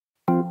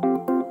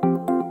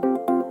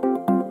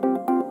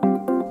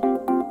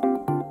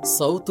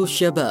صوت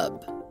الشباب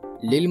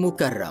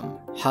للمكرم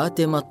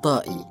حاتم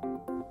الطائي.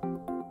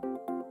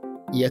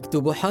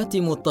 يكتب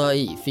حاتم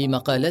الطائي في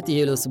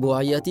مقالته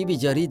الأسبوعية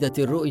بجريدة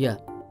الرؤية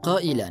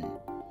قائلاً: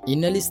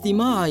 إن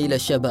الاستماع إلى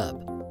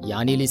الشباب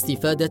يعني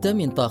الاستفادة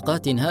من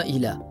طاقات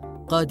هائلة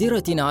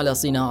قادرة على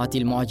صناعة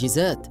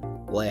المعجزات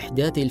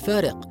وإحداث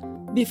الفارق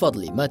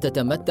بفضل ما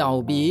تتمتع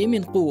به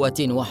من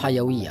قوة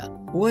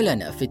وحيوية.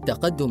 ولنا في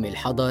التقدم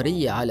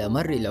الحضاري على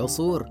مر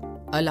العصور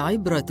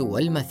العبرة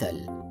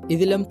والمثل،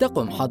 إذ لم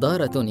تقم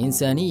حضارة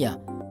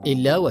إنسانية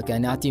إلا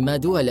وكان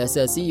اعتمادها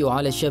الأساسي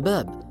على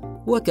الشباب،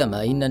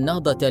 وكما إن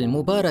النهضة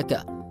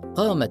المباركة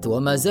قامت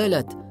وما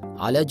زالت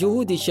على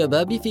جهود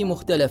الشباب في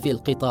مختلف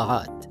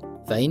القطاعات،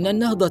 فإن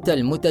النهضة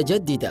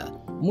المتجددة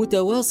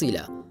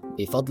متواصلة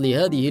بفضل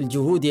هذه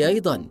الجهود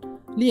أيضاً،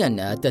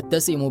 لأنها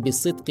تتسم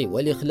بالصدق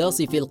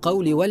والإخلاص في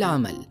القول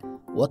والعمل.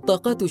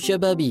 والطاقات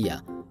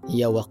الشبابية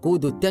هي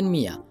وقود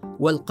التنمية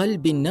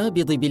والقلب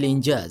النابض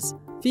بالإنجاز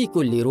في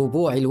كل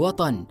ربوع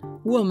الوطن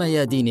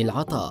وميادين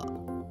العطاء.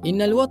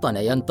 إن الوطن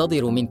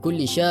ينتظر من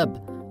كل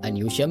شاب أن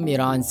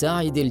يشمر عن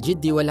ساعد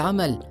الجد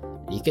والعمل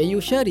لكي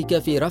يشارك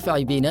في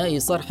رفع بناء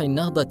صرح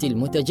النهضة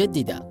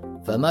المتجددة.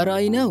 فما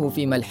رأيناه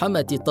في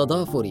ملحمة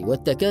التضافر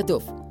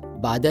والتكاتف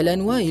بعد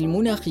الأنواء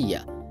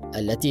المناخية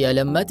التي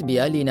ألمت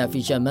بأهلنا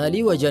في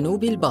شمال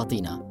وجنوب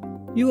الباطنة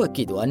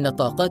يؤكد أن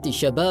طاقات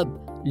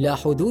الشباب لا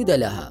حدود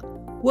لها،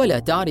 ولا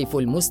تعرف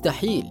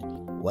المستحيل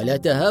ولا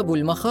تهاب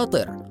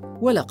المخاطر.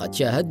 ولقد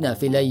شاهدنا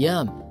في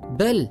الأيام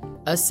بل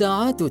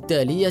الساعات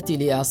التالية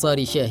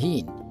لإعصار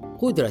شاهين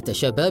قدرة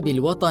شباب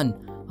الوطن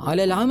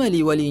على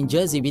العمل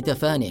والإنجاز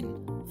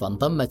بتفان،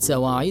 فانضمت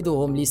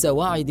سواعدهم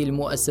لسواعد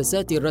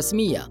المؤسسات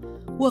الرسمية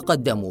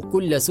وقدموا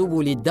كل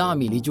سبل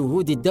الدعم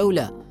لجهود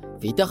الدولة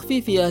في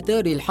تخفيف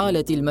آثار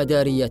الحالة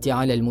المدارية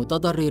على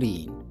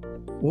المتضررين.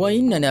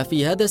 وإننا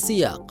في هذا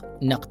السياق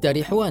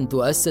نقترح أن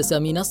تؤسس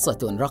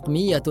منصة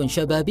رقمية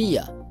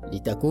شبابية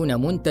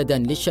لتكون منتدى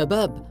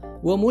للشباب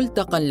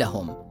وملتقى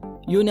لهم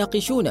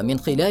يناقشون من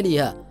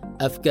خلالها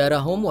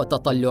أفكارهم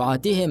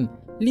وتطلعاتهم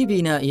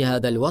لبناء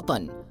هذا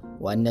الوطن،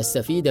 وأن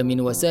نستفيد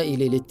من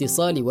وسائل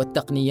الاتصال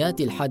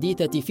والتقنيات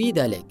الحديثة في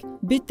ذلك،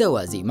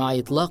 بالتوازي مع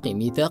إطلاق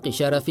ميثاق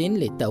شرف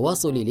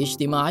للتواصل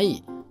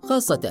الاجتماعي،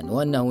 خاصة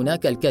وأن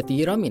هناك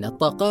الكثير من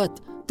الطاقات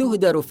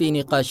تهدر في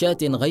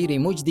نقاشات غير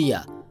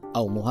مجدية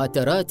أو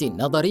مهاترات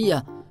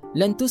نظرية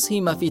لن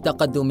تسهم في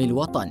تقدم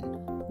الوطن.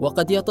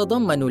 وقد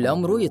يتضمن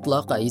الأمر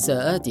إطلاق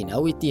إساءات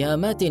أو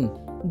اتهامات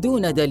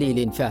دون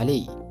دليل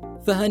فعلي.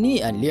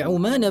 فهنيئا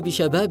لعمان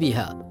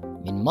بشبابها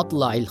من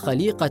مطلع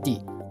الخليقة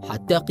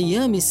حتى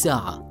قيام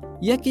الساعة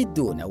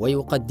يكدون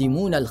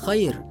ويقدمون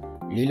الخير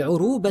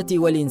للعروبة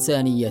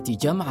والإنسانية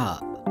جمعاء.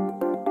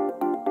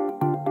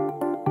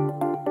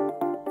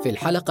 في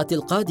الحلقة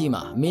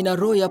القادمة من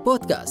الرؤيا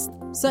بودكاست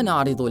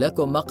سنعرض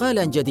لكم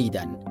مقالا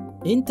جديدا،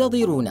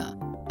 انتظرونا.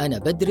 أنا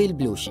بدر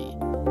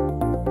البلوشي.